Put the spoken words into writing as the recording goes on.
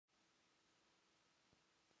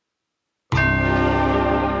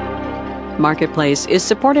Marketplace is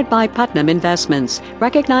supported by Putnam Investments,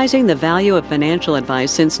 recognizing the value of financial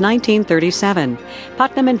advice since 1937.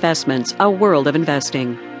 Putnam Investments, a world of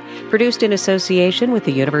investing. Produced in association with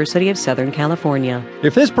the University of Southern California.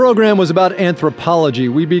 If this program was about anthropology,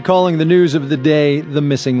 we'd be calling the news of the day the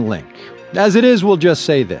missing link. As it is, we'll just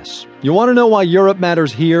say this. You want to know why Europe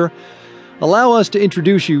matters here? Allow us to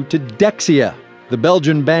introduce you to Dexia, the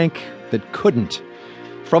Belgian bank that couldn't.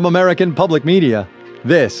 From American Public Media,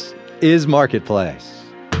 this is Marketplace.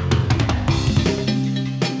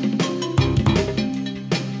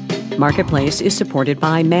 Marketplace is supported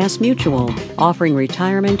by MassMutual, offering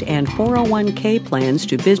retirement and 401k plans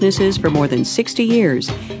to businesses for more than 60 years.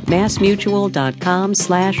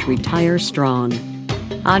 MassMutual.com/retirestrong.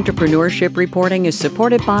 Entrepreneurship reporting is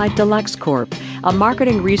supported by Deluxe Corp, a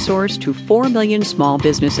marketing resource to 4 million small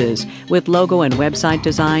businesses with logo and website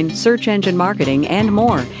design, search engine marketing, and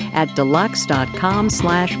more at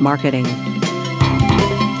deluxe.com/marketing.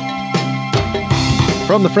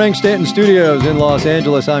 From the Frank Stanton Studios in Los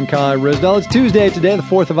Angeles, I'm Kai Ryssdal. It's Tuesday today, the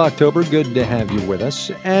 4th of October. Good to have you with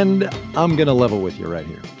us. And I'm going to level with you right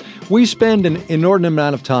here. We spend an inordinate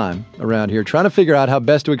amount of time around here trying to figure out how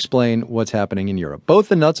best to explain what's happening in Europe. Both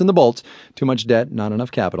the nuts and the bolts, too much debt, not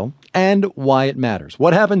enough capital, and why it matters.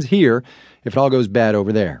 What happens here if it all goes bad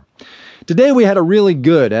over there? Today we had a really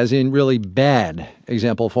good, as in really bad,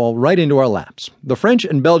 example fall right into our laps. The French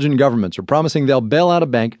and Belgian governments are promising they'll bail out a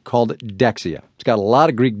bank called Dexia. It's got a lot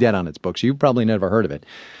of Greek debt on its books. You've probably never heard of it.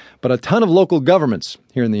 But a ton of local governments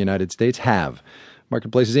here in the United States have.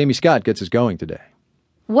 Marketplace's Amy Scott gets us going today.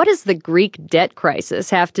 What does the Greek debt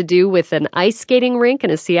crisis have to do with an ice skating rink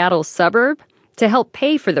in a Seattle suburb? To help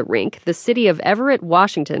pay for the rink, the city of Everett,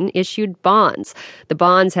 Washington, issued bonds. The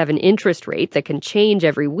bonds have an interest rate that can change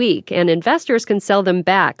every week, and investors can sell them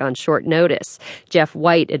back on short notice. Jeff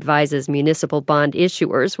White advises municipal bond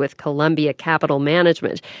issuers with Columbia Capital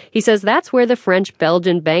Management. He says that's where the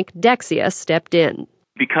French-Belgian bank Dexia stepped in.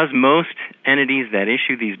 Because most entities that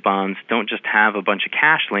issue these bonds don't just have a bunch of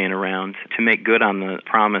cash laying around to make good on the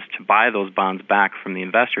promise to buy those bonds back from the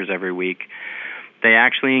investors every week, they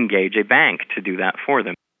actually engage a bank to do that for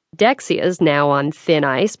them. Dexia is now on thin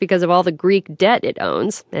ice because of all the Greek debt it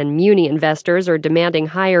owns, and muni investors are demanding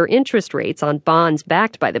higher interest rates on bonds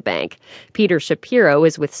backed by the bank. Peter Shapiro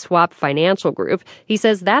is with Swap Financial Group. He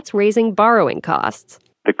says that's raising borrowing costs.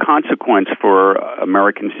 The consequence for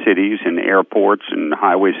American cities and airports and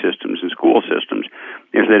highway systems and school systems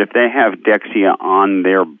is that if they have Dexia on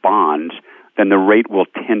their bonds, then the rate will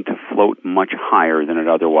tend to float much higher than it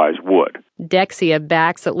otherwise would. Dexia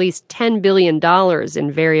backs at least $10 billion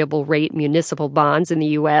in variable rate municipal bonds in the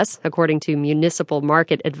U.S., according to municipal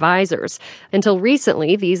market advisors. Until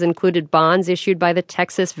recently, these included bonds issued by the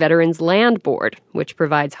Texas Veterans Land Board, which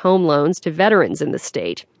provides home loans to veterans in the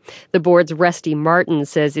state. The board's Rusty Martin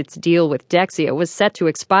says its deal with Dexia was set to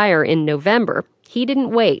expire in November. He didn't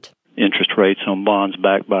wait. Interest rates on bonds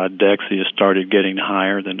backed by Dexia started getting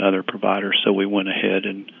higher than other providers, so we went ahead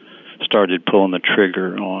and started pulling the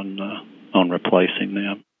trigger on replacing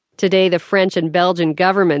them. Today, the French and Belgian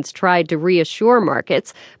governments tried to reassure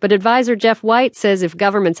markets, but advisor Jeff White says if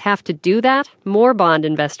governments have to do that, more bond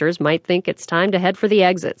investors might think it's time to head for the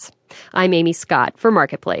exits. I'm Amy Scott for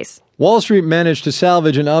Marketplace. Wall Street managed to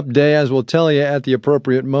salvage an up day, as we'll tell you at the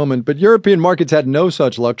appropriate moment, but European markets had no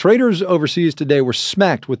such luck. Traders overseas today were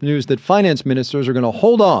smacked with news that finance ministers are going to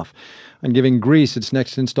hold off on giving Greece its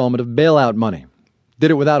next installment of bailout money. Did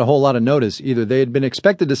it without a whole lot of notice either. They had been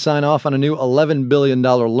expected to sign off on a new $11 billion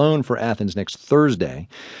loan for Athens next Thursday.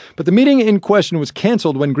 But the meeting in question was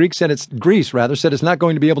canceled when Greece said it's not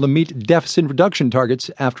going to be able to meet deficit reduction targets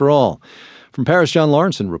after all. From Paris, John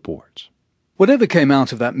Lawrenson reports. Whatever came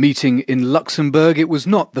out of that meeting in Luxembourg, it was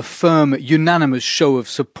not the firm, unanimous show of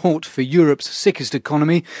support for Europe's sickest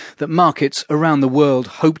economy that markets around the world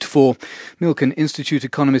hoped for. Milken Institute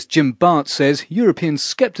economist Jim Bart says European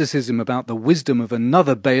scepticism about the wisdom of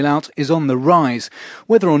another bailout is on the rise,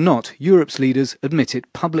 whether or not Europe's leaders admit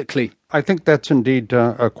it publicly. I think that's indeed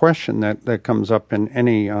a question that comes up in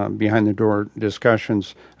any behind-the-door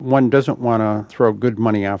discussions. One doesn't want to throw good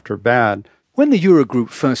money after bad. When the Eurogroup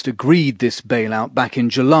first agreed this bailout back in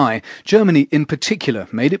July, Germany in particular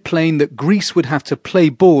made it plain that Greece would have to play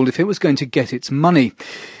ball if it was going to get its money.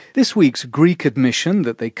 This week's Greek admission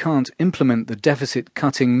that they can't implement the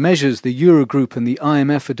deficit-cutting measures the Eurogroup and the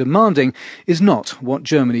IMF are demanding is not what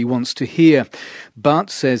Germany wants to hear. But,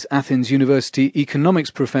 says Athens University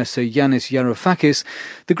economics professor Yanis Varoufakis,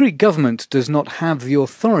 the Greek government does not have the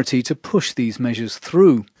authority to push these measures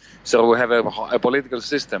through. So we have a political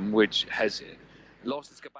system which has lost its capacity.